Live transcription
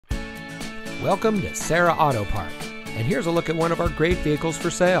Welcome to Serra Auto Park, and here's a look at one of our great vehicles for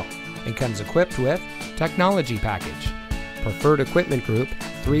sale. It comes equipped with Technology Package, Preferred Equipment Group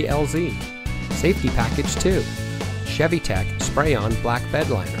 3LZ, Safety Package 2, Chevy Tech Spray-On Black Bed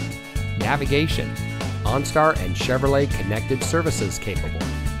Liner, Navigation, OnStar and Chevrolet Connected Services capable,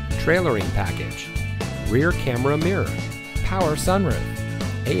 Trailering Package, Rear Camera Mirror, Power Sunroof,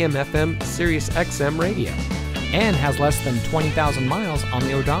 AM/FM Sirius XM radio, and has less than 20,000 miles on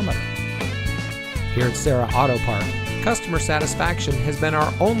the odometer. Here at Serra Auto Park, customer satisfaction has been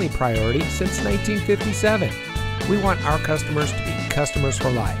our only priority since 1957. We want our customers to be customers for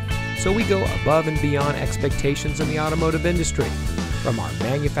life, so we go above and beyond expectations in the automotive industry. From our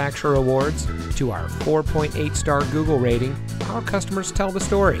manufacturer awards to our 4.8-star Google rating, our customers tell the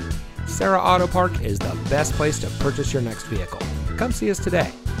story. Serra Auto Park is the best place to purchase your next vehicle. Come see us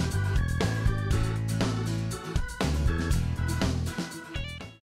today.